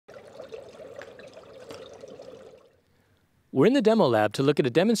We're in the demo lab to look at a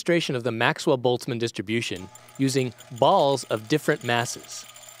demonstration of the Maxwell-Boltzmann distribution using balls of different masses.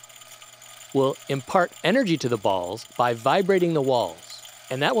 We'll impart energy to the balls by vibrating the walls,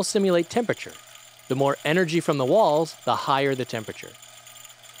 and that will simulate temperature. The more energy from the walls, the higher the temperature.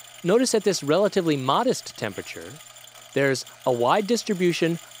 Notice at this relatively modest temperature, there's a wide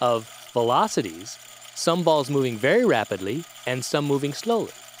distribution of velocities, some balls moving very rapidly and some moving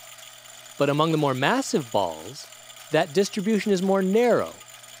slowly. But among the more massive balls, that distribution is more narrow.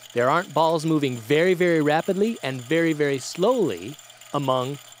 There aren't balls moving very, very rapidly and very, very slowly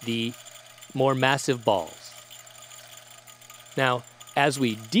among the more massive balls. Now, as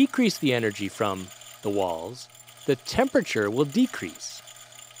we decrease the energy from the walls, the temperature will decrease.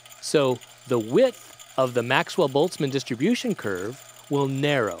 So the width of the Maxwell-Boltzmann distribution curve will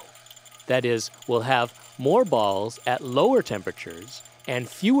narrow. That is, we'll have more balls at lower temperatures and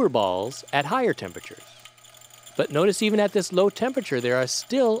fewer balls at higher temperatures. But notice even at this low temperature, there are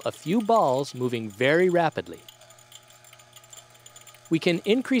still a few balls moving very rapidly. We can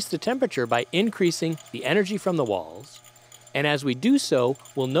increase the temperature by increasing the energy from the walls, and as we do so,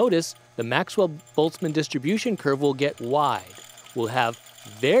 we'll notice the Maxwell-Boltzmann distribution curve will get wide. We'll have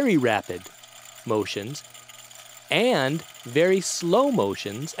very rapid motions and very slow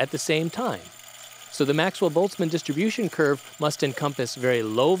motions at the same time. So the Maxwell-Boltzmann distribution curve must encompass very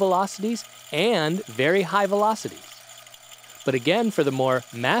low velocities and very high velocities. But again, for the more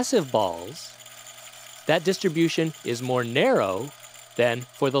massive balls, that distribution is more narrow than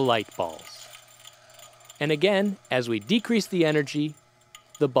for the light balls. And again, as we decrease the energy,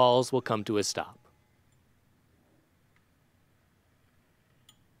 the balls will come to a stop.